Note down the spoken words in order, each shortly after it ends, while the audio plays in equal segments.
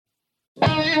What's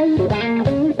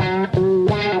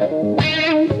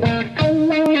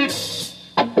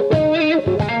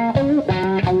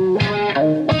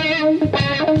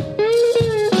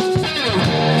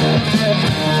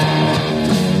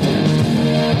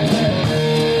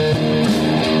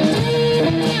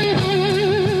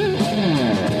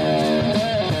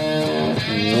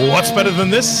better than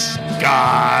this?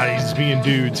 Guys being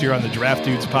dudes here on the Draft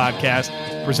Dudes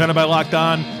podcast, presented by Locked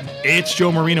On. It's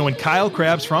Joe Marino and Kyle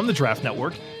Krabs from the Draft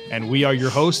Network, and we are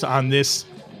your hosts on this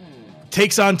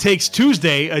Takes on Takes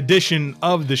Tuesday edition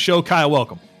of the show. Kyle,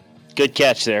 welcome. Good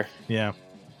catch there. Yeah,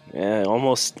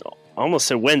 almost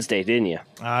said Wednesday, didn't you?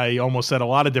 I almost said a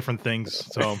lot of different things.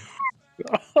 So,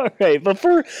 all right.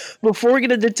 Before we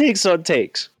get into Takes on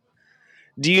Takes,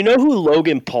 do you know who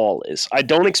Logan Paul is? I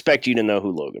don't expect you to know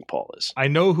who Logan Paul is. I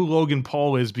know who Logan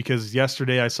Paul is because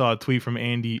yesterday I saw a tweet from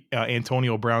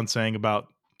Antonio Brown saying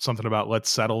something about let's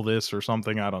settle this or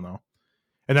something. I don't know.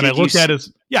 And then I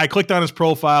clicked on his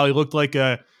profile. He looked like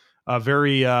a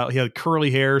very he had curly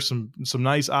hair, some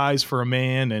nice eyes for a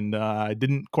man, and I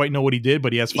didn't quite know what he did,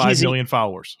 but he has 5 million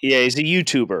followers. Yeah, he's a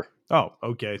YouTuber. Oh,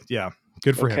 okay. Yeah.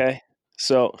 Good for him. Okay.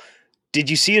 So, did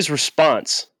you see his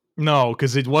response? No,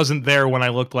 because it wasn't there when I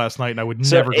looked last night, and I would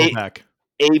never go back.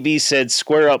 AB said,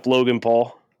 "Square up, Logan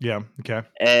Paul." Yeah, okay.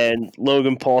 And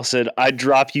Logan Paul said, "I'd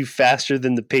drop you faster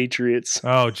than the Patriots."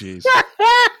 Oh, jeez.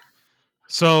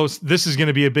 So this is going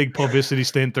to be a big publicity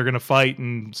stint. They're going to fight,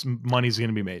 and some money's going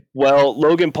to be made. Well,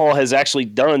 Logan Paul has actually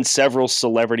done several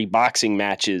celebrity boxing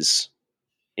matches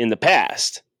in the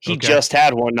past. He just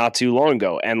had one not too long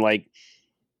ago, and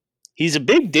he's a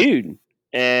big dude,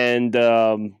 and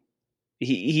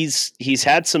he's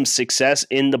had some success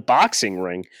in the boxing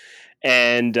ring,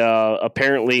 and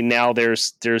apparently now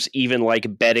there's even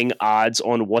betting odds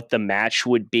on what the match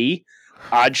would be.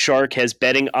 OddsShark has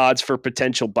betting odds for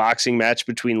potential boxing match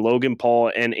between Logan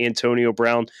Paul and Antonio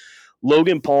Brown.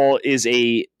 Logan Paul is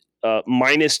a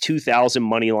minus 2,000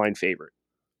 money line favorite,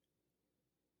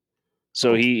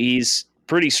 so he's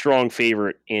pretty strong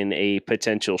favorite in a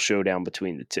potential showdown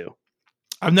between the two.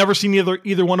 I've never seen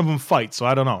either one of them fight, so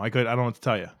I don't know. I don't know what to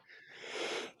tell you.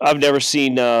 I've never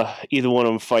seen either one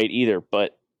of them fight either,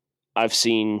 but I've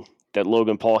seen that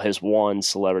Logan Paul has won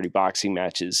celebrity boxing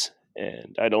matches,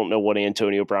 and I don't know what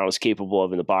Antonio Brown is capable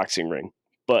of in the boxing ring.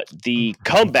 But the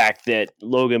comeback that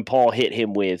Logan Paul hit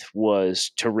him with was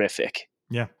terrific.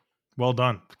 Yeah, well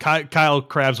done. Kyle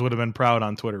Krabs would have been proud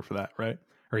on Twitter for that, right?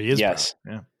 Or he is yes.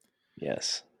 proud. Yeah.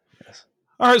 Yes.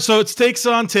 All right, so it's Takes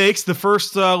on Takes. The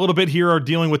first little bit here are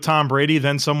dealing with Tom Brady.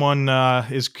 Then someone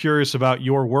is curious about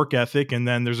your work ethic, and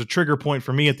then there's a trigger point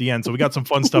for me at the end. So we got some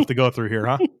fun stuff to go through here,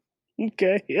 huh?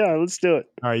 Okay, yeah, let's do it.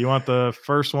 All right, you want the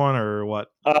first one or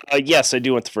what? Yes, I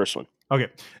do want the first one. Okay.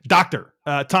 Doctor,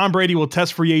 Tom Brady will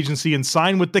test free agency and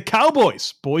sign with the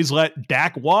Cowboys. Boys let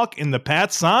Dak walk and the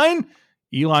Pats sign.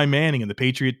 Eli Manning and the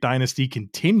Patriot dynasty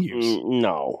continues.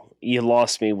 No, you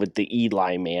lost me with the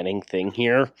Eli Manning thing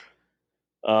here.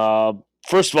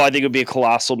 First of all, I think it would be a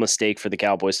colossal mistake for the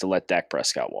Cowboys to let Dak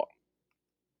Prescott walk.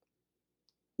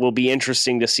 Will be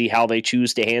interesting to see how they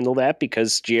choose to handle that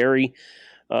because Jerry,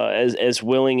 as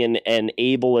willing and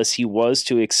able as he was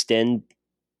to extend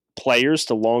players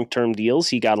to long-term deals,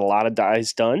 he got a lot of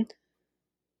guys done.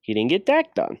 He didn't get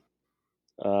Dak done.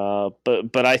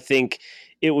 But I think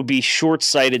it would be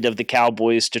short-sighted of the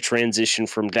Cowboys to transition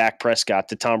from Dak Prescott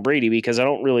to Tom Brady because I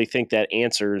don't really think that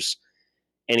answers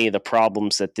any of the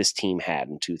problems that this team had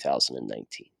in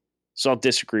 2019. So I'll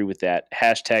disagree with that.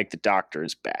 Hashtag the doctor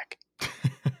is back,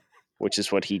 which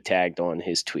is what he tagged on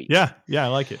his tweet. Yeah, I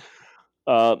like it.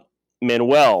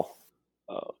 Manuel,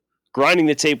 grinding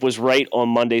the tape was right on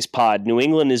Monday's pod. New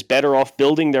England is better off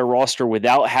building their roster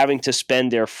without having to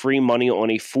spend their free money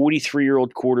on a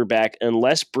 43-year-old quarterback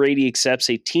unless Brady accepts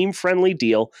a team-friendly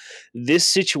deal. This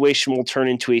situation will turn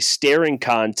into a staring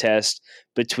contest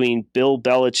between Bill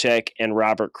Belichick and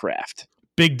Robert Kraft.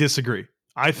 Big disagree.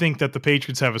 I think that the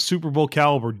Patriots have a Super Bowl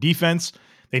caliber defense.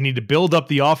 They need to build up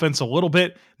the offense a little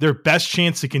bit. Their best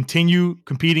chance to continue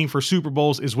competing for Super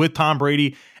Bowls is with Tom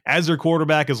Brady as their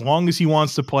quarterback as long as he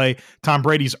wants to play. Tom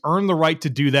Brady's earned the right to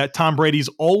do that. Tom Brady's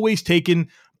always taken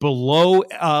below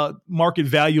market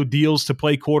value deals to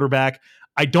play quarterback.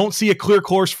 I don't see a clear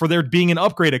course for there being an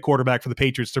upgrade at quarterback for the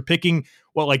Patriots. They're picking,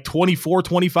 24,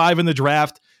 25 in the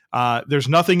draft. There's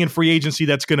nothing in free agency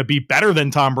that's going to be better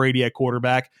than Tom Brady at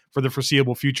quarterback for the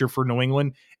foreseeable future for New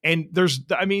England. And they're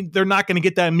not going to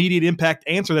get that immediate impact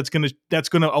answer that's going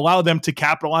to allow them to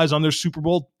capitalize on their Super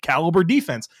Bowl caliber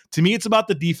defense. To me, it's about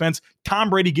the defense. Tom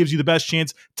Brady gives you the best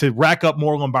chance to rack up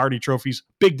more Lombardi trophies.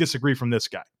 Big disagree from this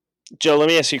guy. Joe, let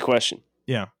me ask you a question.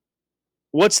 Yeah.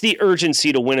 What's the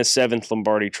urgency to win a 7th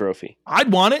Lombardi trophy?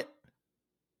 I'd want it.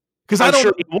 Because I I'm don't.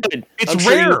 sure you would. It's I'm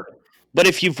sure you rare. would. But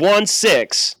if you've won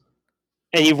 6,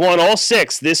 and you've won all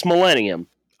 6 this millennium,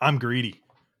 I'm greedy.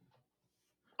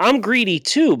 I'm greedy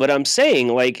too, but I'm saying,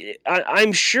 like,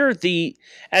 I'm sure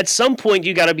at some point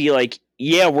you got to be like,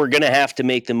 yeah, we're going to have to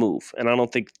make the move. And I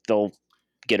don't think they'll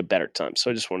get a better time. So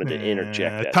I just wanted to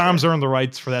interject that. Tom's earned the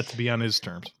rights for that to be on his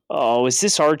terms. Oh, is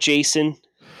this our Jason?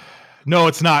 No,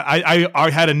 it's not. I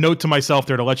had a note to myself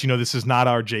there to let you know this is not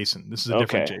our Jason. This is a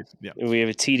different Jason. Yeah. We have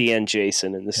a TDN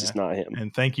Jason, and this is not him.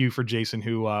 And thank you for Jason,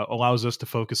 who allows us to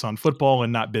focus on football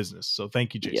and not business. So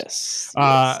thank you, Jason. Yes.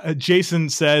 Jason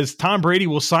says Tom Brady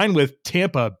will sign with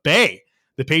Tampa Bay.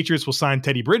 The Patriots will sign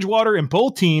Teddy Bridgewater, and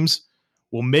both teams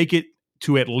will make it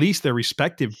to at least their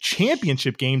respective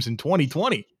championship games in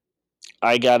 2020.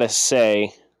 I gotta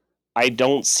say, I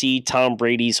don't see Tom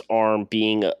Brady's arm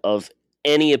being of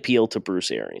any appeal to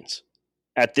Bruce Arians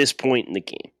at this point in the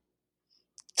game.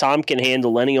 Tom can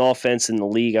handle any offense in the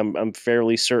league. I'm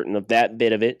fairly certain of that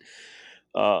bit of it.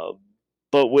 But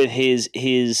with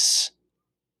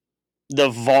the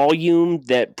volume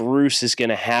that Bruce is going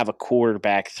to have a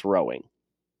quarterback throwing,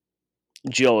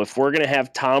 Joe, if we're going to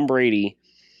have Tom Brady,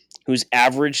 whose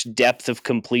average depth of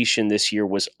completion this year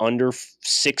was under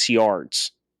 6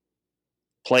 yards,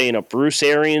 playing a Bruce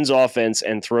Arians offense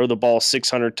and throw the ball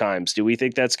 600 times, do we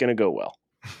think that's going to go well?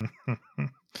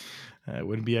 It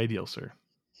wouldn't be ideal, sir.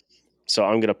 So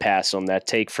I'm going to pass on that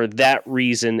take for that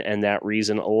reason and that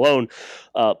reason alone.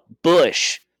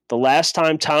 Bush, the last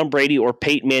time Tom Brady or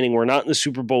Peyton Manning were not in the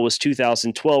Super Bowl was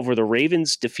 2012, where the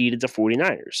Ravens defeated the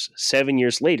 49ers. 7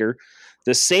 years later,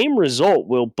 the same result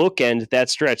will bookend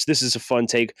that stretch. This is a fun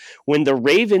take. When the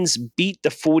Ravens beat the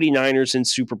 49ers in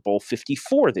Super Bowl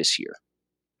 54 this year.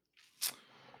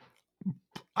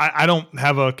 I don't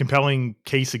have a compelling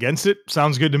case against it.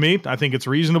 Sounds good to me. I think it's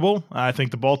reasonable. I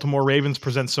think the Baltimore Ravens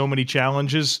present so many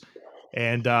challenges.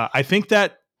 And I think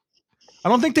that I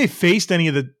don't think they faced any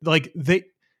of the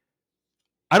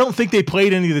I don't think they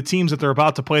played any of the teams that they're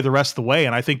about to play the rest of the way.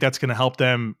 And I think that's going to help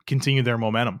them continue their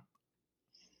momentum.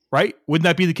 Right? Wouldn't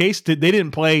that be the case? They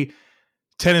didn't play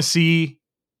Tennessee.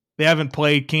 They haven't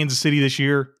played Kansas City this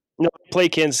year. No, they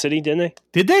played Kansas City, didn't they?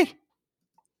 Did they?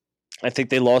 I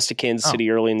think they lost to Kansas City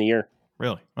early in the year.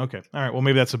 Really? Okay. All right. Well,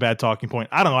 maybe that's a bad talking point.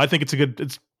 I don't know. I think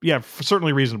it's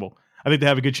certainly reasonable. I think they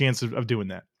have a good chance of doing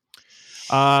that.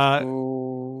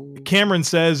 Cameron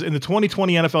says in the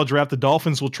 2020 NFL draft, the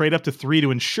Dolphins will trade up to 3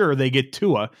 to ensure they get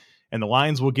Tua, and the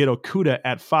Lions will get Okudah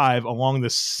at 5 along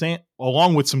with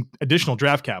some additional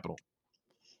draft capital.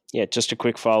 Yeah, just a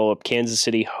quick follow-up. Kansas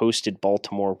City hosted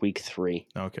Baltimore week 3.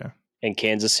 Okay. And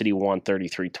Kansas City won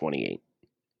 33-28.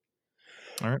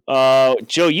 All right.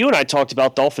 Joe, you and I talked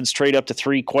about Dolphins trade up to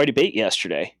 3 quite a bit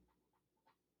yesterday.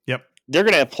 Yep. They're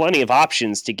going to have plenty of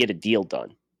options to get a deal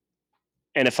done.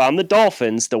 And if I'm the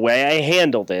Dolphins, the way I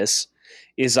handle this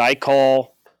is I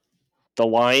call the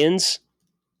Lions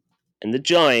and the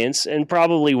Giants and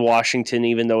probably Washington,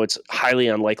 even though it's highly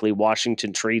unlikely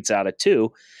Washington trades out of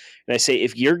 2. And I say,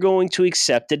 if you're going to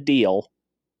accept a deal,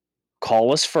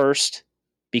 call us first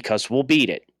because we'll beat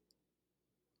it.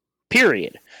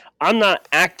 Period. I'm not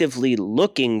actively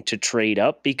looking to trade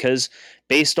up because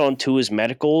based on Tua's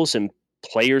medicals and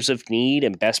players of need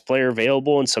and best player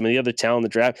available and some of the other talent in the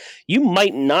draft, you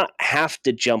might not have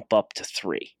to jump up to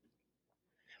 3.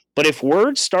 But if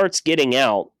word starts getting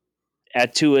out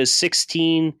at Tua's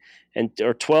 12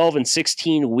 and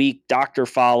 16 week doctor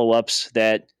follow-ups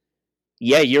that,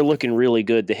 yeah, you're looking really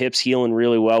good, the hip's healing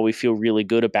really well, we feel really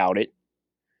good about it,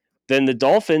 then the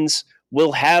Dolphins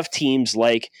will have teams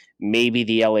like maybe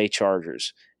the LA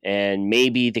Chargers and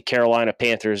maybe the Carolina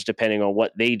Panthers, depending on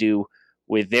what they do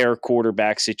with their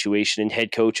quarterback situation and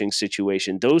head coaching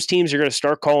situation. Those teams are going to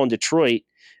start calling Detroit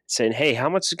saying, hey, how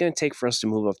much is it going to take for us to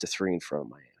move up to 3 in front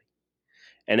of Miami?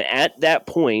 And at that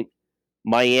point,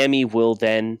 Miami will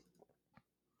then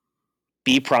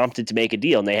be prompted to make a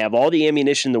deal. And they have all the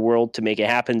ammunition in the world to make it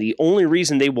happen. The only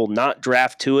reason they will not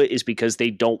draft Tua is because they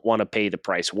don't want to pay the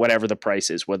price, whatever the price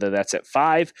is, whether that's at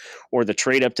 5 or the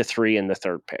trade up to 3 in the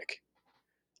 3rd pick.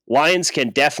 Lions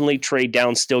can definitely trade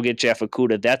down, still get Jeff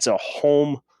Okudah. That's a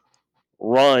home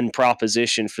run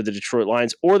proposition for the Detroit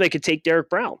Lions. Or they could take Derek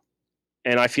Brown.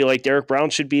 And I feel like Derek Brown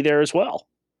should be there as well.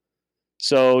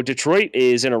 So Detroit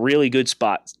is in a really good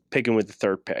spot picking with the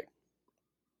 3rd pick.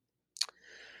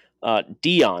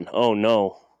 Dion. Oh,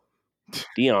 no.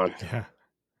 Dion. Yeah.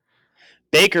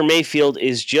 Baker Mayfield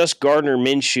is just Gardner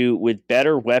Minshew with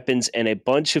better weapons and a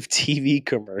bunch of TV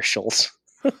commercials.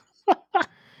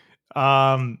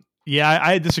 Yeah,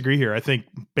 I disagree here. I think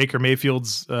Baker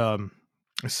Mayfield's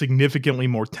a significantly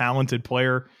more talented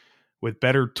player with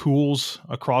better tools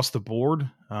across the board,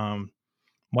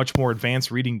 much more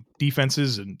advanced reading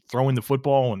defenses and throwing the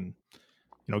football. And,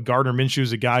 Gardner Minshew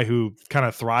is a guy who kind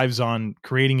of thrives on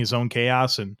creating his own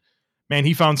chaos. And, man,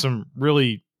 he found some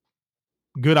really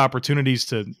good opportunities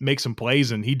to make some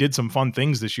plays, and he did some fun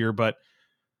things this year. But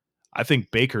I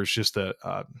think Baker's just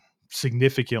a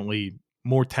significantly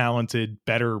more talented,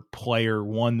 better player,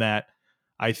 one that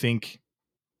I think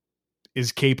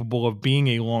is capable of being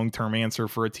a long-term answer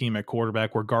for a team at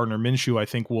quarterback, where Gardner Minshew, I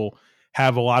think, will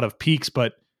have a lot of peaks,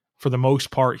 but for the most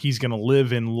part, he's going to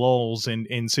live in lulls and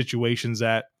in situations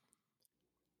that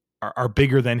are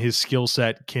bigger than his skill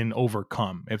set can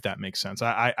overcome, if that makes sense.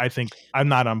 I think I'm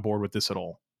not on board with this at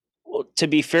all. Well, to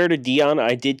be fair to Dion,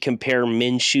 I did compare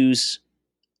Minshew's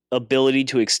ability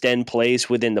to extend plays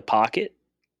within the pocket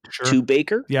to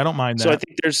Baker. Yeah, I don't mind that. So I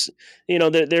think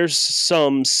there's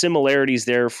some similarities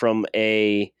there from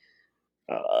a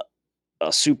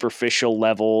superficial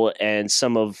level and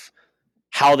some of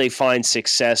how they find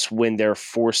success when they're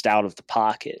forced out of the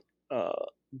pocket.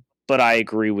 But I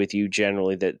agree with you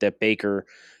generally that Baker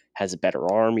has a better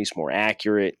arm. He's more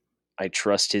accurate. I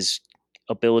trust his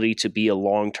ability to be a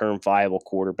long-term viable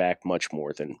quarterback much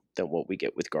more than what we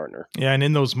get with Gardner. Yeah, and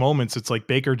in those moments, it's like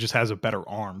Baker just has a better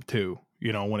arm too,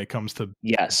 when it comes to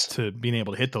to being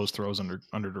able to hit those throws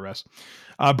under duress.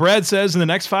 Brad says in the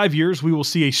next 5 years, we will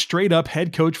see a straight up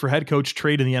head coach for head coach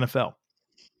trade in the NFL.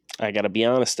 I got to be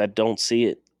honest, I don't see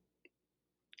it.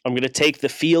 I'm going to take the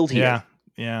field here.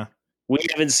 Yeah. We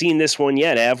haven't seen this one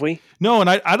yet, have we? No, and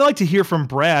I'd like to hear from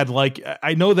Brad. Like,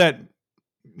 I know that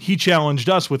he challenged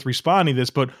us with responding to this,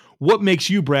 but what makes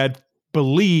you, Brad,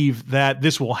 believe that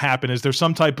this will happen? Is there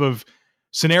some type of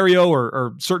scenario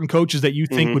or certain coaches that you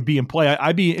think would be in play?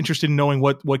 I'd be interested in knowing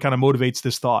what kind of motivates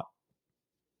this thought.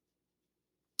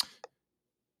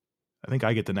 I think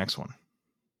I get the next one.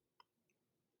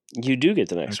 You do get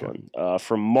the next one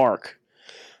from Mark.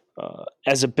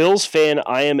 As a Bills fan,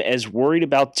 I am as worried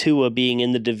about Tua being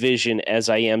in the division as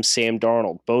I am Sam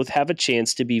Darnold. Both have a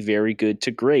chance to be very good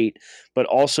to great, but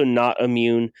also not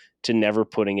immune to never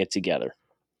putting it together.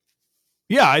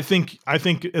 Yeah, I think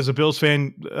as a Bills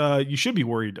fan, you should be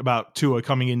worried about Tua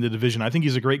coming into the division. I think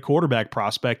he's a great quarterback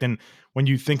prospect. And when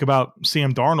you think about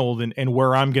Sam Darnold and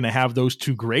where I'm going to have those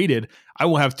two graded, I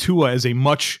will have Tua as a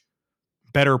much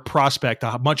better prospect,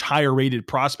 a much higher rated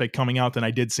prospect coming out than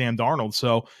I did Sam Darnold.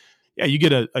 So yeah, you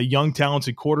get a young,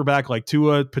 talented quarterback like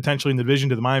Tua potentially in the division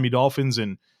to the Miami Dolphins,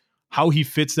 and how he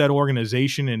fits that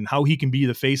organization and how he can be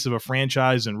the face of a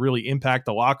franchise and really impact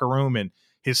the locker room and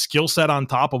his skill set on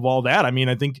top of all that. I mean,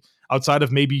 I think outside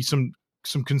of maybe some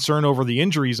concern over the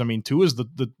injuries, I mean, Tua is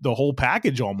the whole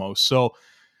package almost. So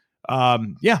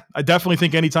yeah, I definitely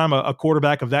think anytime a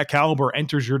quarterback of that caliber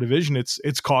enters your division,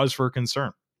 it's cause for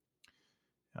concern.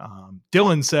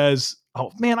 Dylan says, "Oh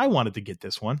man, I wanted to get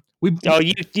this one." You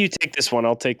take this one.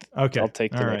 I'll take the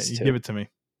next two. Give it to me.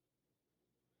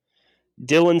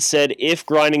 Dylan said, if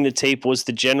grinding the tape was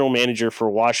the general manager for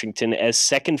Washington as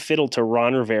second fiddle to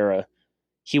Ron Rivera,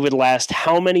 he would last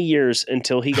how many years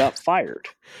until he got fired?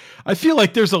 I feel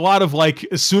like there's a lot of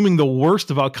assuming the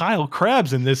worst about Kyle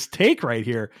Krabs in this take right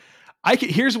here.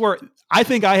 Here's where I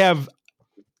think I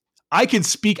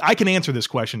can answer this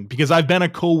question because I've been a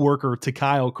coworker to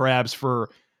Kyle Krabs for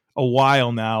a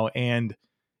while now, and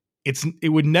it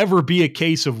would never be a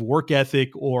case of work ethic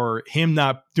or him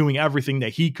not doing everything that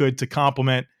he could to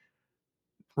complement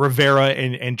Rivera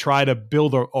and try to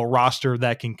build a roster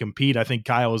that can compete. I think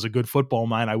Kyle is a good football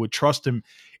mind. I would trust him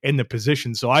in the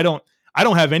position. So I don't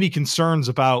have any concerns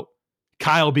about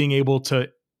Kyle being able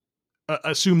to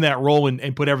assume that role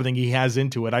and put everything he has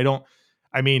into it. I don't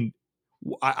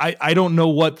know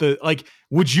what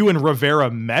would you and Rivera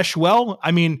mesh well?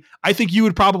 I mean, I think you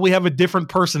would probably have a different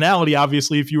personality,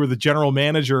 obviously, if you were the general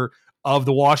manager of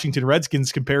the Washington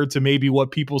Redskins compared to maybe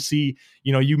what people see.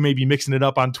 You may be mixing it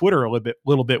up on Twitter a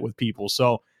little bit with people.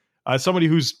 So somebody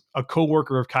who's a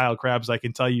coworker of Kyle Krabs, I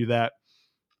can tell you that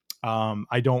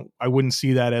I wouldn't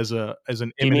see that as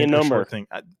an imminent or short thing.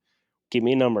 Give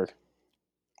me a number.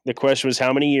 The question was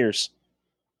how many years?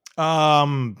 How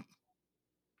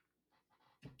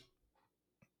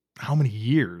many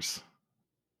years?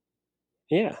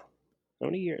 Yeah. How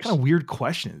many years? What kind of weird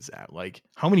question is that?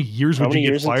 How many years would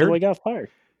you get fired?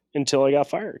 Until I got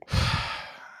fired.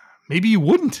 Maybe you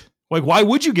wouldn't. Why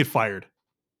would you get fired?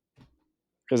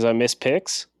 Because I miss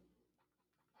picks?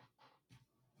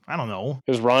 I don't know.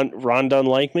 Because Ron doesn't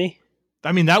like me?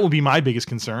 I mean, that would be my biggest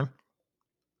concern.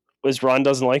 Was Ron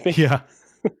doesn't like me? Yeah.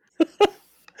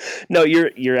 No,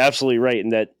 you're absolutely right in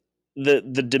that the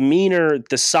demeanor,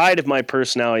 the side of my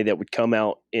personality that would come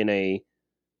out in a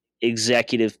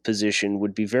executive position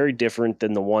would be very different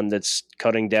than the one that's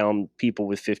cutting down people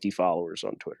with 50 followers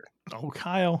on Twitter. Oh,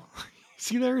 Kyle.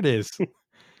 See, there it is.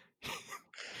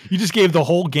 You just gave the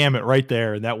whole gamut right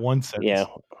there in that one sentence.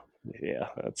 Yeah.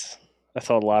 I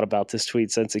thought a lot about this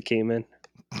tweet since it came in.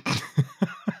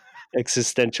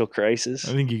 Existential crisis.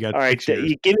 I think you got all right.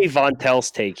 You give me Von Tell's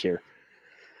take here.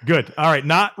 Good. All right.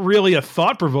 Not really a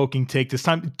thought-provoking take this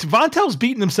time. Von Tell's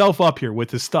beating himself up here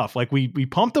with his stuff. Like we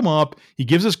pumped him up. He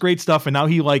gives us great stuff, and now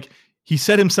he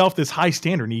set himself this high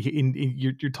standard.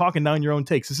 You're talking down your own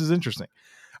takes. This is interesting.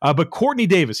 But Courtney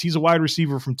Davis, he's a wide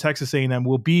receiver from Texas A&M,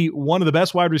 will be one of the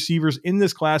best wide receivers in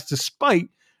this class, despite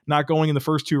not going in the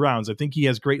first 2 rounds. I think he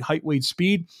has great height, weight,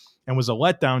 speed, and was a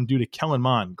letdown due to Kellen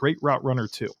Mond. Great route runner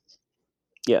too.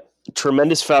 Yeah,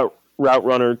 tremendous route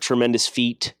runner, tremendous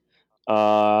feet.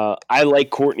 I like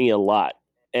Courtney a lot.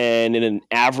 And in an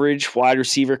average wide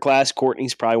receiver class,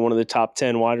 Courtney's probably one of the top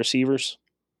 10 wide receivers.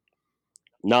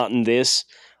 Not in this.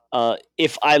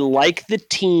 If I like the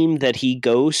team that he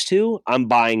goes to, I'm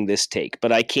buying this take.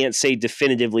 But I can't say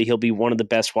definitively he'll be one of the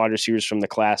best wide receivers from the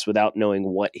class without knowing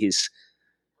what his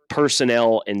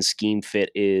personnel and scheme fit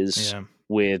is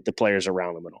with the players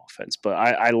around him in offense. But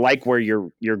I like where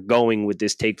you're going with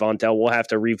this take, Von Tell. We'll have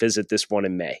to revisit this one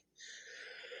in May.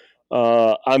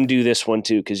 I'm due this one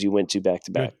too because you went 2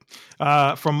 back-to-back.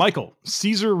 From Michael,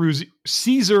 Cesar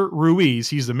Ruiz,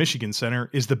 he's the Michigan center,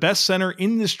 is the best center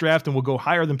in this draft and will go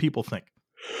higher than people think.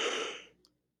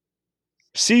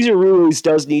 Cesar Ruiz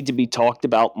does need to be talked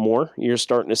about more. You're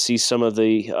starting to see some of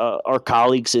our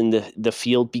colleagues in the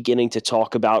field beginning to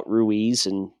talk about Ruiz.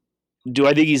 And do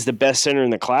I think he's the best center in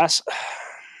the class?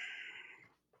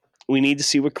 We need to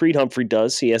see what Creed Humphrey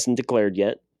does. He hasn't declared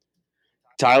yet.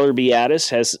 Tyler Biadasz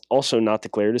has also not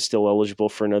declared, is still eligible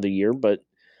for another year, but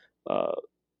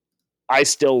I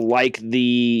still like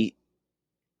I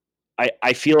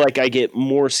feel like I get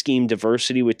more scheme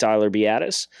diversity with Tyler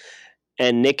Biadasz,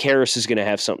 and Nick Harris is going to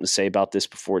have something to say about this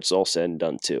before it's all said and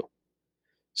done too.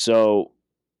 So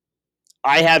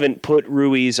I haven't put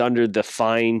Ruiz under the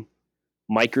fine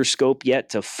microscope yet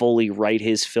to fully write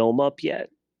his film up yet,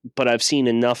 but I've seen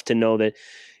enough to know that,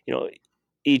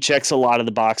 he checks a lot of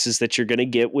the boxes that you're going to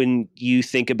get when you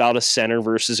think about a center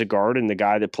versus a guard and the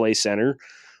guy that plays center,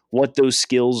 what those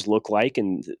skills look like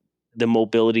and the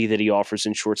mobility that he offers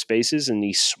in short spaces, and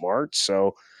he's smart.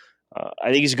 So I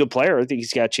think he's a good player. I think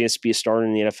he's got a chance to be a starter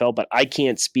in the NFL, but I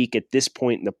can't speak at this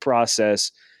point in the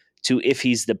process to if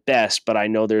he's the best, but I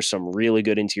know there's some really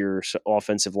good interior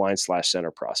offensive line / center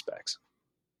prospects.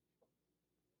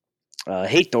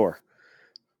 Hate Thor.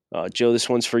 Joe, this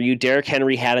one's for you. Derrick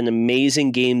Henry had an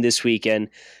amazing game this weekend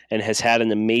and has had an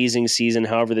amazing season.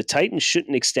 However, the Titans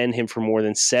shouldn't extend him for more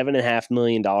than $7.5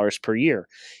 million per year.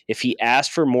 If he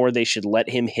asked for more, they should let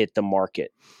him hit the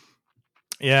market.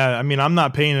 Yeah, I mean, I'm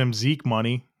not paying him Zeke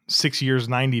money. 6 years,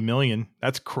 $90 million.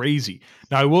 That's crazy.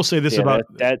 Now, I will say this about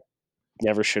that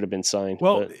never should have been signed.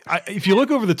 Well, if you look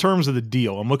over the terms of the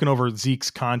deal, I'm looking over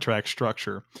Zeke's contract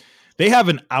structure. They have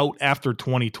an out after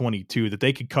 2022 that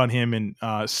they could cut him and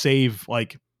save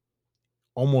like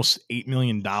almost $8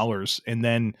 million. And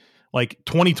then like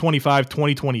 2025,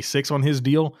 2026 on his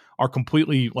deal are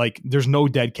completely like there's no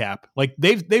dead cap. Like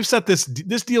they've set this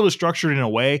deal is structured in a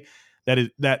way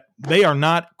that they are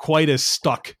not quite as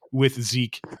stuck with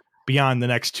Zeke beyond the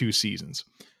next 2 seasons.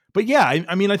 But yeah,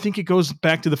 I mean, I think it goes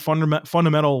back to the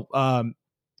fundamental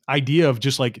idea of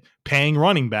just like paying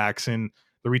running backs and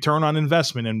the return on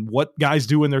investment and what guys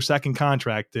do in their second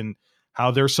contract and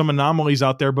how there's some anomalies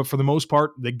out there. But for the most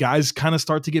part, the guys kind of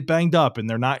start to get banged up and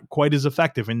they're not quite as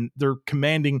effective and they're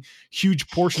commanding huge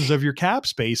portions of your cap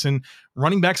space. And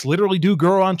running backs literally do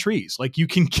grow on trees. Like you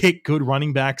can get good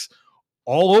running backs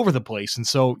all over the place. And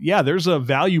so, yeah, there's a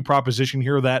value proposition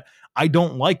here that I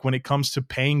don't like when it comes to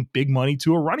paying big money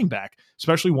to a running back,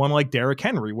 especially one like Derrick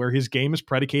Henry, where his game is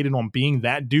predicated on being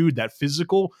that dude, that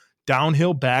physical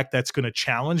downhill back that's going to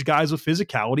challenge guys with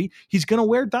physicality. He's going to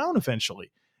wear down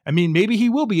eventually. I mean, maybe he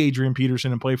will be Adrian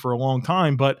Peterson and play for a long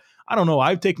time, but I don't know.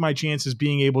 I've taken my chances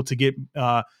being able to get,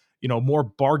 more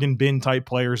bargain bin type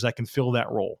players that can fill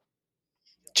that role.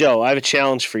 Joe, I have a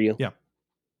challenge for you. Yeah.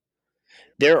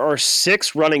 There are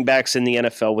 6 running backs in the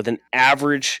NFL with an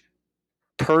average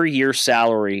per year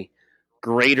salary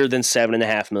greater than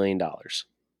 $7.5 million.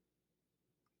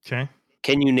 Okay.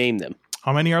 Can you name them?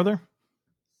 How many are there?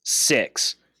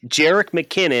 6. Jerick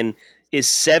McKinnon is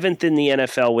 7th in the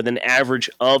NFL with an average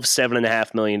of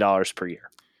 $7.5 million per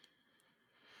year.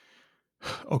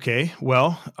 Okay.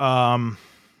 Well,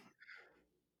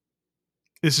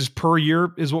 this is per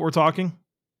year is what we're talking?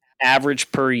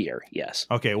 Average per year, yes.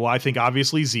 Okay. Well, I think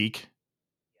obviously Zeke.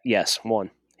 Yes, 1.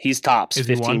 He's tops, Is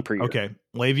he 15 one? per year. Okay.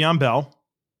 Le'Veon Bell.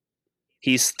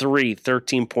 He's 3,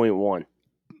 13.1.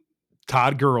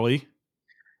 Todd Gurley.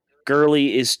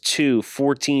 Gurley is 2,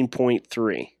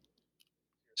 14.3.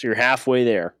 So you're halfway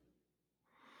there.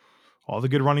 All the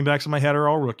good running backs in my head are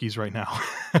all rookies right now.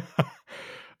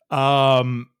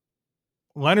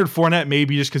 Leonard Fournette,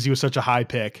 maybe just because he was such a high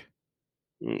pick.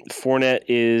 Fournette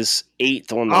is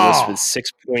 8th on the list with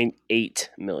 6.8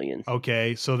 million.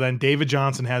 Okay, so then David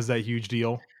Johnson has that huge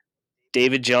deal.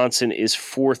 David Johnson is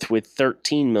 4th with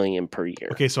 13 million per year.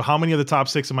 Okay, so how many of the top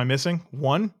 6 am I missing?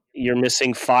 1? You're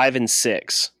missing 5 and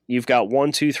 6. You've got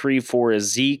 1, 2, 3, 4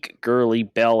 is Zeke, Gurley,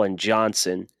 Bell, and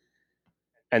Johnson.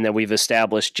 And then we've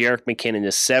established Jerick McKinnon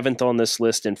is 7th on this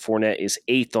list and Fournette is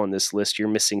 8th on this list. You're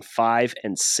missing 5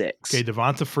 and 6. Okay,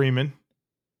 Devonta Freeman.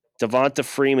 Devonta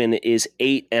Freeman is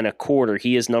 8.25.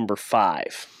 He is number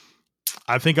 5.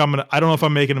 I think I don't know if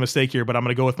I'm making a mistake here, but I'm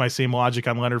gonna go with my same logic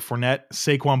on Leonard Fournette.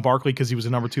 Saquon Barkley, because he was a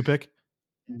number 2 pick.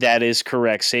 That is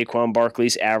correct. Saquon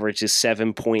Barkley's average is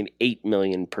 7.8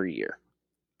 million per year.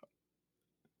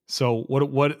 So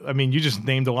what I mean, you just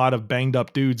named a lot of banged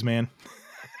up dudes, man.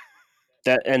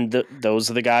 Those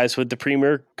are the guys with the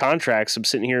premier contracts. I'm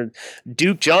sitting here.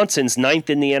 Duke Johnson's 9th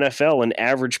in the NFL in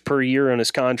average per year on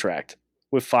his contract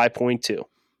with 5.2.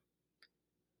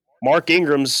 Mark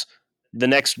Ingram's the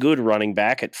next good running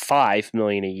back at $5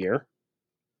 million a year.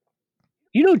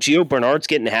 You know, Gio Bernard's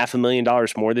getting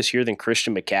 $500,000 more this year than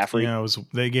Christian McCaffrey. Yeah,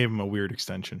 they gave him a weird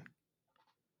extension.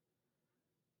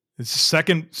 It's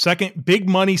second big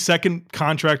money, second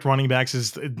contract running backs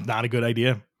is not a good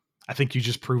idea. I think you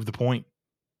just proved the point.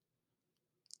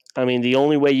 I mean, the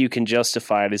only way you can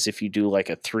justify it is if you do like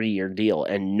a 3-year deal,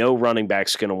 and no running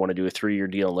back's going to want to do a 3-year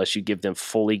deal unless you give them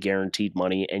fully guaranteed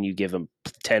money and you give them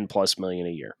 10 plus million a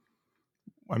year.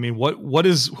 I mean,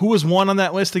 who is one on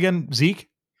that list again? Zeke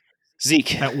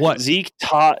at what? Zeke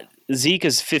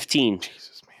is 15.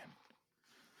 Jesus, man,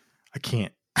 I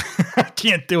can't. I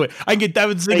can't do it. I can get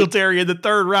Devin Singletary in the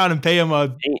 3rd round and pay him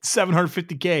a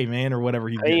 $750K, man, or whatever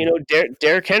he's getting. You know,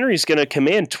 Derrick Henry's going to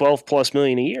command 12 plus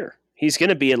million a year. He's going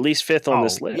to be at least 5th on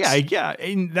this list. Yeah,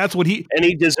 and that's what he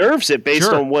deserves it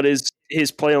based on what his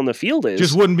play on the field is.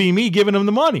 Just wouldn't be me giving him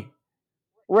the money.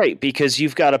 Right, because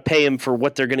you've got to pay him for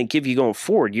what they're going to give you going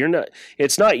forward.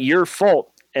 It's not your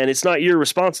fault, and it's not your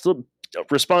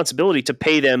responsibility to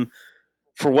pay them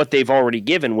for what they've already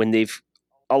given when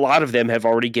a lot of them have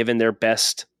already given their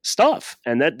best stuff.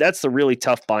 And that's the really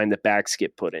tough bind that backs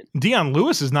get put in. Deion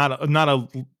Lewis is not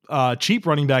a cheap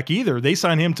running back either. They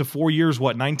signed him to 4 years,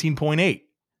 19.8.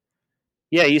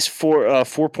 Yeah, he's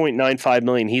 4.95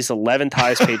 million. He's 11th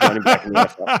highest paid running back in the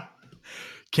NFL. I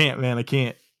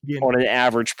can't. On an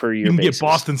average per year basis. You can basis. get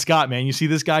Boston Scott, man. You see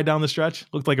this guy down the stretch?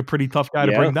 Looked like a pretty tough guy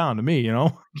to bring down to me, you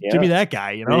know? Yeah. Give me that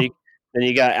guy, you know? Then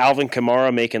you got Alvin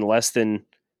Kamara making less than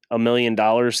 $1 million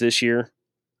this year.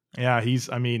 Yeah,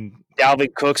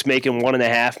 Dalvin Cook's making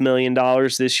 $1.5 million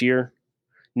this year.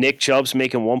 Nick Chubb's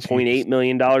making $1.8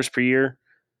 million per year.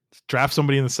 Draft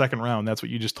somebody in the 2nd round. That's what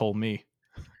you just told me.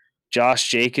 Josh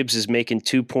Jacobs is making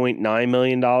 $2.9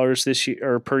 million this year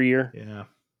or per year. Yeah.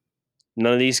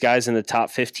 None of these guys in the top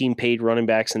 15 paid running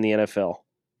backs in the NFL.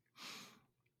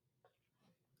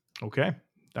 Okay.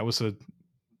 That was a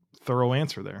thorough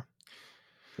answer there.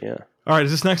 Yeah. All right.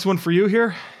 Is this next one for you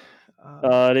here?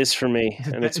 It is for me.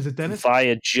 Is it Dennis?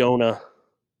 Via Jonah.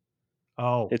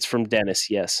 Oh. It's from Dennis,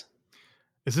 yes.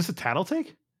 Is this a tattle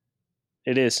take?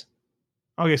 It is.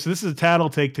 Okay, so this is a tattle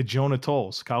take to Jonah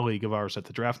Tolles, colleague of ours at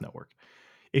the Draft Network.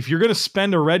 If you're going to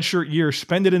spend a redshirt year,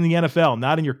 spend it in the NFL,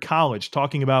 not in your college,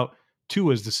 talking about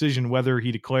Tua's decision whether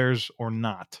he declares or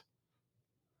not.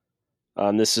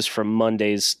 This is from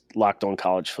Monday's Locked On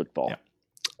College Football.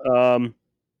 Yeah.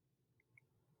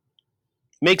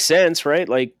 Makes sense, right?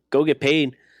 Like, go get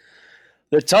paid.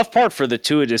 The tough part for the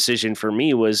Tua decision for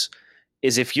me is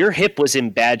if your hip was in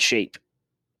bad shape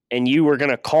and you were going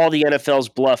to call the NFL's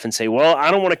bluff and say, well, I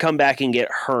don't want to come back and get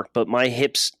hurt, but my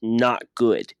hip's not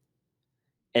good.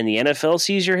 And the NFL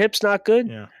sees your hip's not good.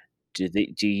 Yeah.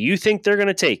 Do you think they're going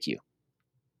to take you?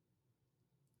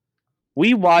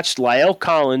 We watched La'el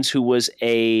Collins, who was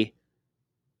a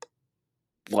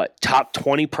top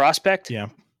 20 prospect? Yeah.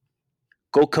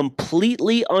 Go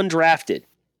completely undrafted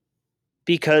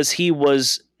because he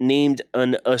was named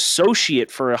an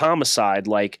associate for a homicide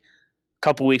like a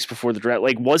couple weeks before the draft.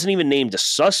 Like, wasn't even named a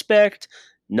suspect,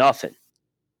 nothing.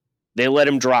 They let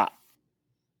him drop.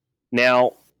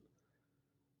 Now,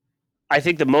 I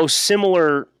think the most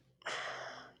similar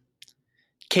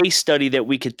case study that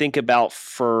we could think about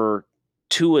for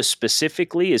Tua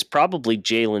specifically is probably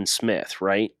Jalen Smith,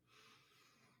 right?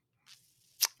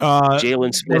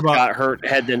 Jalen Smith got hurt,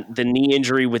 had the knee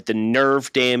injury with the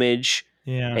nerve damage,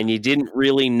 and you didn't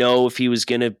really know if he was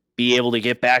going to be able to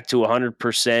get back to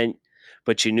 100%,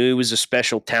 but you knew he was a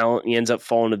special talent, and he ends up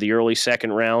falling to the early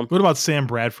second round. What about Sam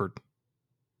Bradford?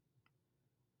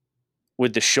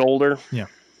 With the shoulder? Yeah.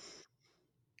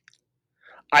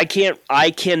 I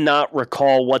cannot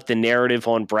recall what the narrative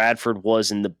on Bradford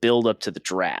was in the build-up to the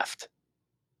draft.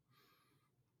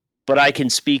 But I can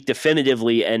speak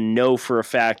definitively and know for a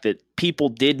fact that people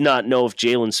did not know if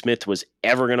Jalen Smith was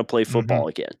ever going to play football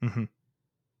again. Mm-hmm.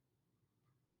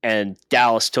 And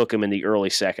Dallas took him in the early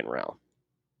second round.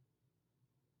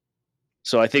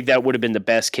 So I think that would have been the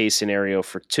best case scenario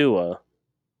for Tua.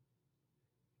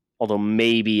 Although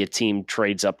maybe a team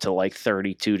trades up to like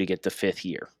 32 to get the 5th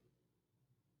year.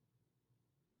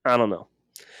 I don't know.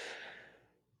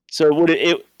 So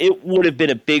it would have been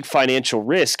a big financial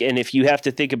risk. And if you have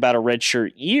to think about a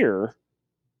redshirt year,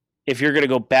 if you're going to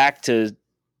go back to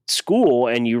school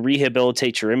and you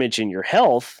rehabilitate your image and your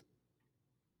health,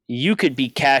 you could be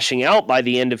cashing out by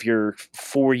the end of your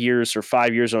 4 years or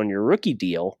 5 years on your rookie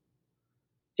deal.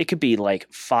 It could be like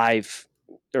 5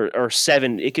 or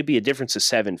 7. It could be a difference of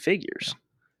 7 figures. Yeah.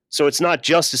 So it's not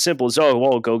just as simple as,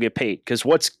 go get paid. Because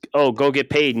go get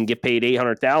paid and get paid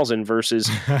 $800,000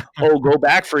 versus, go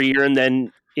back for a year and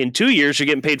then in 2 years you're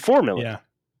getting paid $4 million. Yeah.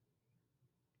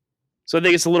 So I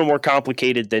think it's a little more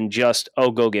complicated than just,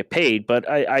 go get paid. But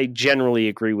I generally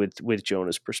agree with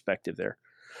Jonah's perspective there.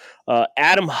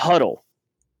 Adam Huddle.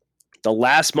 The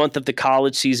last month of the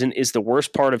college season is the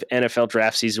worst part of NFL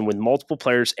draft season, with multiple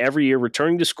players every year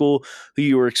returning to school who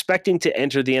you were expecting to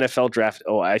enter the NFL draft.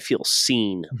 Oh, I feel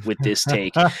seen with this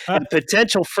take. And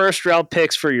potential first-round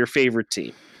picks for your favorite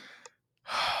team.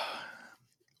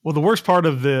 Well, the worst part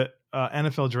of the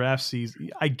NFL draft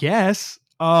season, I guess.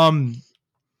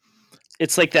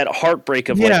 It's like that heartbreak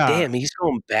of like, damn, he's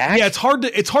going back. Yeah, it's hard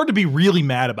to be really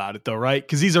mad about it though, right?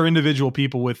 Because these are individual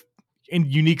people with in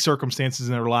unique circumstances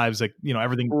in their lives, like,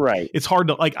 everything. Right. It's hard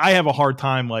to, like, I have a hard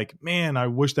time, like, man, I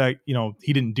wish that,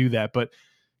 he didn't do that, but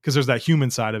because there's that human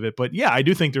side of it. But yeah, I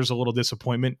do think there's a little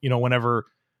disappointment, whenever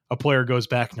a player goes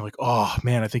back and you're like, oh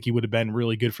man, I think he would have been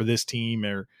really good for this team.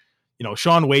 Or,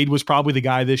 Sean Wade was probably the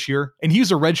guy this year, and he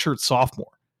was a redshirt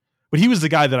sophomore, but he was the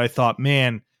guy that I thought,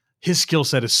 man, his skill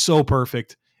set is so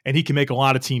perfect and he can make a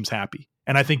lot of teams happy.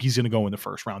 And I think he's going to go in the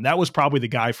first round. That was probably the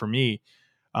guy for me.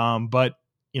 But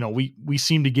we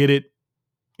seem to get it.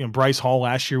 Bryce Hall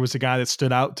last year was the guy that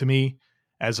stood out to me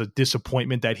as a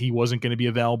disappointment that he wasn't going to be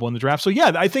available in the draft. So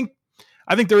yeah, I think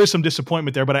there is some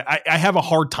disappointment there, but I have a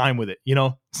hard time with it,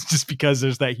 just because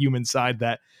there's that human side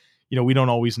that, we don't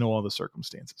always know all the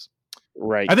circumstances.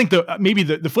 Right. I think maybe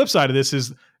the flip side of this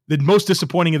is the most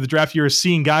disappointing of the draft year is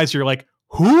seeing guys you're like,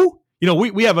 who?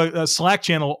 We have a Slack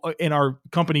channel in our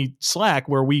company Slack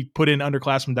where we put in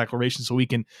underclassmen declarations so we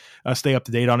can stay up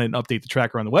to date on it and update the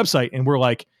tracker on the website. And we're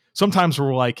like, sometimes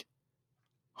we're like,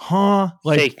 huh?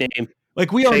 Like, fake name.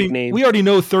 Like we already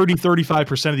know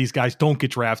 35% of these guys don't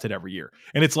get drafted every year.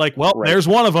 And it's like, well, there's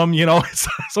one of them,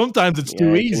 sometimes it's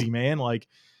too easy, man. Like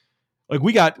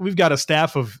we've got a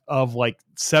staff of like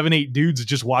 7-8 dudes that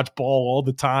just watch ball all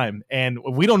the time. And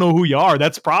if we don't know who you are,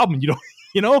 that's a problem,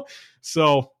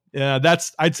 So yeah,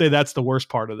 I'd say that's the worst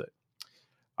part of it.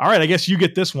 All right, I guess you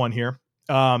get this one here.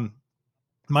 My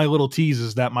little tease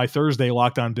is that my Thursday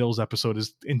Locked On Bills episode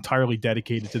is entirely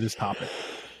dedicated to this topic.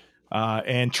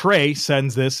 And Trey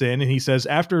sends this in, and he says,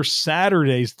 after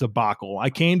Saturday's debacle, I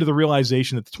came to the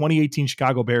realization that the 2018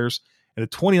 Chicago Bears and the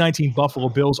 2019 Buffalo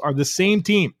Bills are the same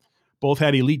team. Both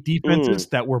had elite defenses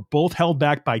that were both held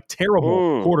back by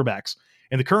terrible quarterbacks.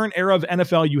 In the current era of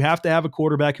NFL, you have to have a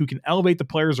quarterback who can elevate the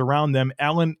players around them.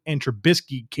 Allen and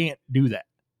Trubisky can't do that.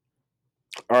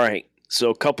 All right. So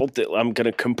a couple I'm going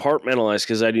to compartmentalize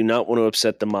because I do not want to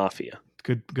upset the mafia.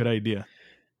 Good idea.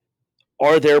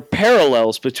 Are there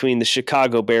parallels between the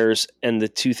Chicago Bears and the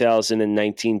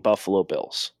 2019 Buffalo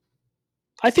Bills?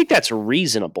 I think that's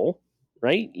reasonable,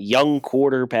 right? Young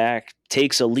quarterback,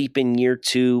 takes a leap in year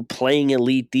 2, playing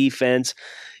elite defense.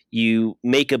 You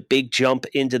make a big jump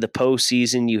into the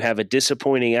postseason. You have a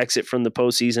disappointing exit from the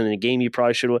postseason in a game you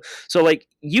probably should have. So, like,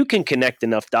 you can connect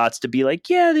enough dots to be like,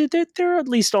 yeah, they're at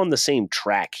least on the same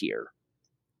track here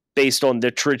based on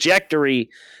the trajectory.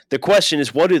 The question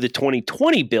is, what do the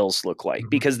 2020 Bills look like?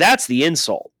 Because that's the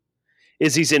insult,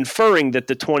 is he's inferring that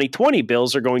the 2020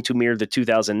 Bills are going to mirror the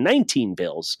 2019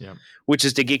 Bills, which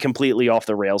is to get completely off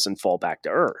the rails and fall back to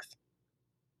earth.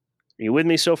 Are you with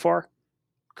me so far?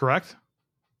 Correct.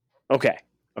 Okay.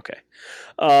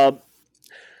 I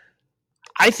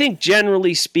think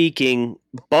generally speaking,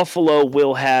 Buffalo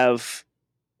will have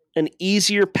an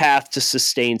easier path to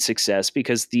sustain success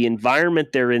because the environment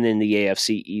they're in the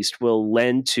AFC East will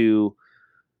lend to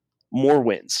more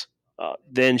wins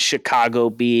than Chicago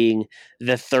being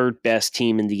the third best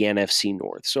team in the NFC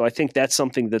North. So I think that's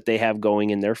something that they have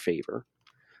going in their favor.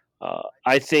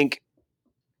 I think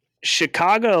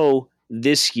Chicago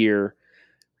this year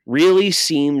really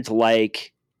seemed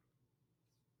like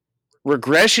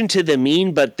regression to the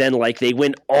mean, but then like they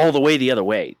went all the way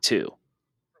other too.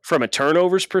 From a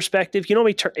turnovers perspective, you know how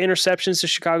many interceptions the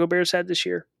Chicago Bears had this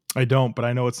year? I don't, but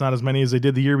I know it's not as many as they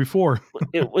did the year before.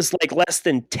 It was like less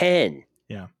than 10.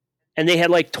 Yeah. And they had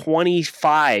like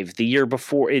 25 the year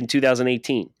before in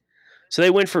 2018. So they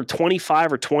went from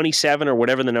 25 or 27 or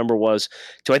whatever the number was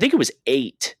to I think it was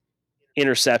 8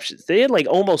 interceptions. They had like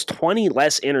almost 20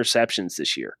 less interceptions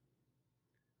this year.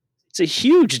 It's a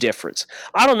huge difference.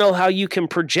 I don't know how you can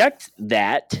project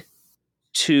that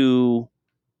to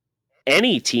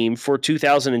any team for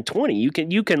 2020.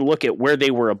 You can look at where they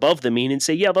were above the mean and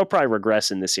say, yeah, they'll probably regress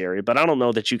in this area, but I don't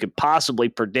know that you could possibly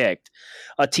predict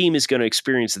a team is going to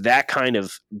experience that kind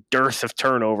of dearth of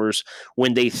turnovers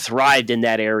when they thrived in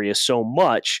that area so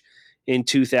much in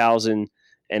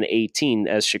 2018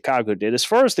 as Chicago did. As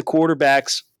far as the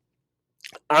quarterbacks,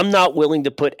 I'm not willing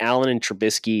to put Allen and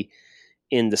Trubisky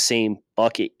in the same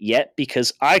bucket yet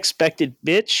because I expected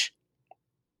Mitch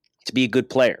to be a good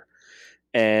player.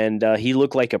 And he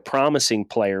looked like a promising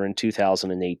player in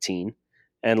 2018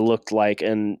 and looked like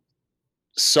an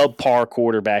subpar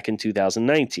quarterback in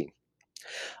 2019.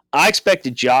 I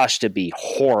expected Josh to be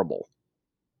horrible.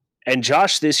 And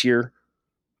Josh this year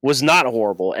was not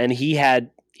horrible. And he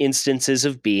had instances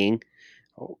of being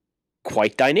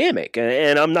quite dynamic.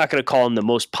 And I'm not going to call him the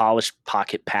most polished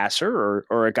pocket passer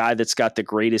or a guy that's got the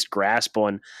greatest grasp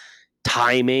on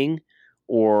timing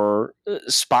or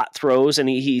spot throws. And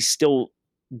he's still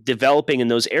developing in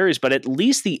those areas, but at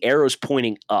least the arrow's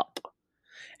pointing up.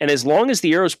 And as long as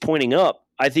the arrow's pointing up,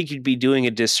 I think you'd be doing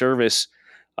a disservice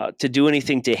to do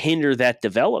anything to hinder that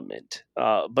development.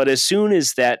 But as soon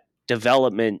as that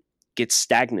development gets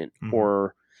stagnant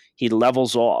or he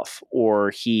levels off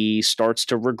or he starts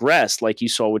to regress like you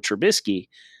saw with Trubisky,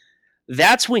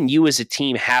 that's when you as a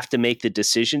team have to make the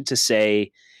decision to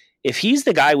say, if he's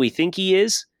the guy we think he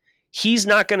is, he's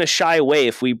not going to shy away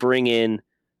if we bring in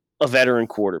a veteran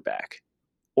quarterback,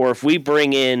 or if we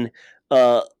bring in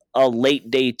a late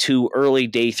day 2, early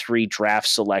day 3 draft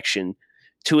selection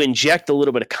to inject a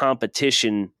little bit of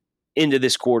competition into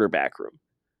this quarterback room.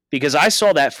 Because I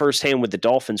saw that firsthand with the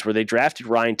Dolphins where they drafted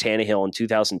Ryan Tannehill in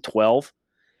 2012,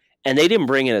 and they didn't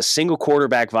bring in a single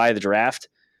quarterback via the draft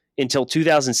until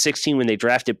 2016 when they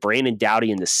drafted Brandon Doughty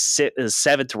in the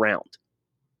 7th round.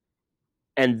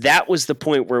 And that was the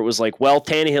point where it was like, well,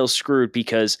 Tannehill's screwed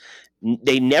because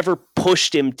they never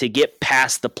pushed him to get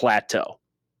past the plateau.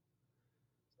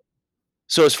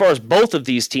 So as far as both of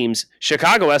these teams,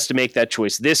 Chicago has to make that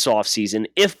choice this offseason.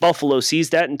 If Buffalo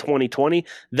sees that in 2020,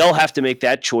 they'll have to make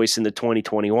that choice in the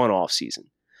 2021 offseason.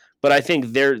 But I think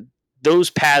those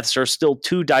paths are still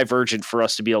too divergent for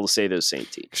us to be able to say those same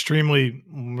teams. Extremely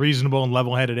reasonable and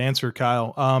level-headed answer,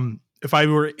 Kyle. If I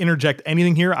were to interject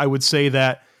anything here, I would say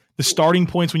that the starting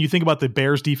points, when you think about the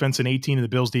Bears defense in 18 and the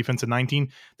Bills defense in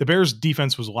 19, the Bears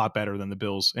defense was a lot better than the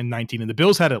Bills in 19. And the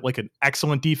Bills had an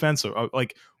excellent defense,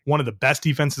 like one of the best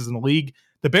defenses in the league.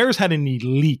 The Bears had an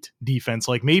elite defense,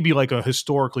 like maybe like a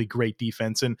historically great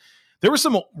defense. And there was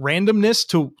some randomness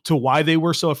to why they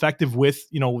were so effective with,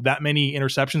 that many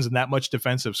interceptions and that much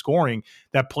defensive scoring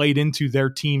that played into their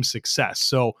team's success.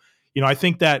 So, I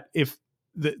think that if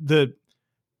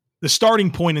the starting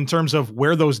point in terms of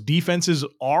where those defenses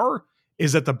are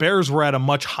is that the Bears were at a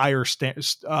much higher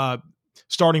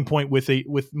starting point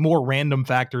with more random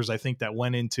factors, I think, that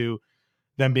went into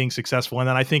them being successful. And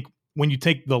then I think when you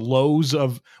take the lows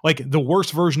of like the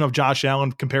worst version of Josh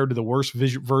Allen compared to the worst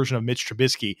version of Mitch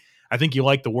Trubisky, I think you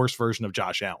like the worst version of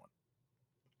Josh Allen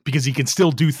because he can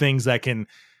still do things that can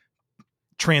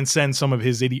transcend some of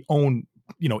his own,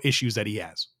 issues that he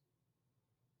has.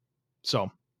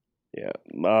 So.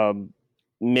 Yeah.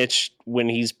 Mitch, when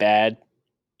he's bad,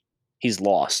 he's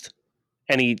lost.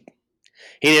 And he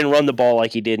didn't run the ball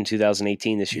like he did in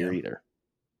 2018 this year either.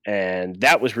 And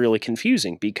that was really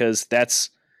confusing because that's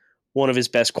one of his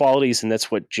best qualities, and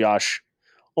that's what Josh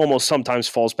almost sometimes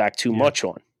falls back too much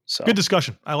on. So good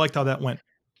discussion. I liked how that went.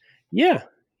 Yeah.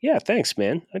 Yeah, thanks,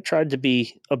 man. I tried to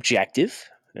be objective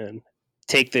and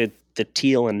take the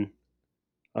teal and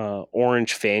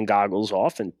orange fan goggles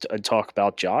off and talk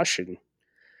about Josh, and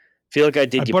feel like I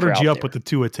did. I buttered you up with the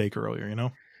Tua take earlier,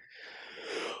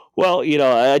 Well,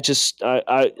 I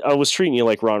was treating you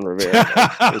like Ron Rivera.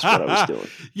 Is what I was doing.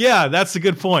 Yeah, that's a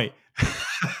good point.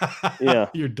 Yeah.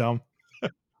 You're dumb.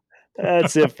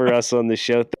 That's it for us on the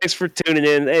show. Thanks for tuning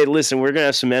in. Hey, listen, we're going to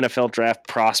have some NFL draft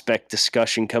prospect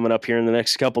discussion coming up here in the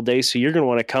next couple days. So you're going to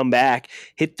want to come back,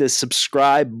 hit the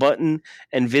subscribe button,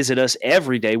 and visit us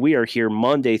every day. We are here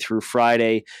Monday through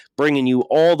Friday, bringing you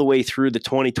all the way through the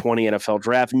 2020 NFL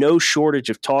draft. No shortage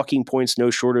of talking points,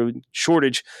 no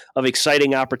shortage of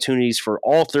exciting opportunities for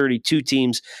all 32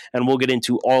 teams. And we'll get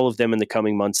into all of them in the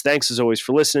coming months. Thanks as always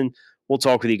for listening. We'll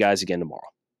talk with you guys again tomorrow.